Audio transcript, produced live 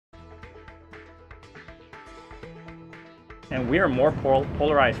And we are more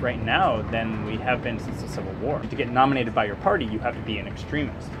polarized right now than we have been since the Civil War. To get nominated by your party, you have to be an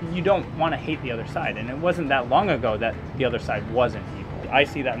extremist. You don't want to hate the other side, and it wasn't that long ago that the other side wasn't evil. I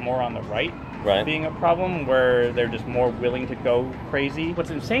see that more on the right being a problem, where they're just more willing to go crazy. What's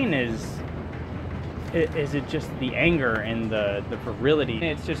insane is it just the anger and the virility.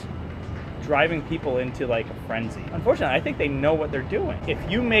 It's just driving people into like a frenzy. Unfortunately, I think they know what they're doing. If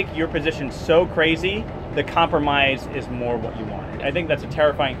you make your position so crazy, the compromise is more what you want. I think that's a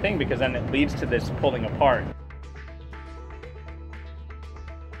terrifying thing, because then it leads to this pulling apart.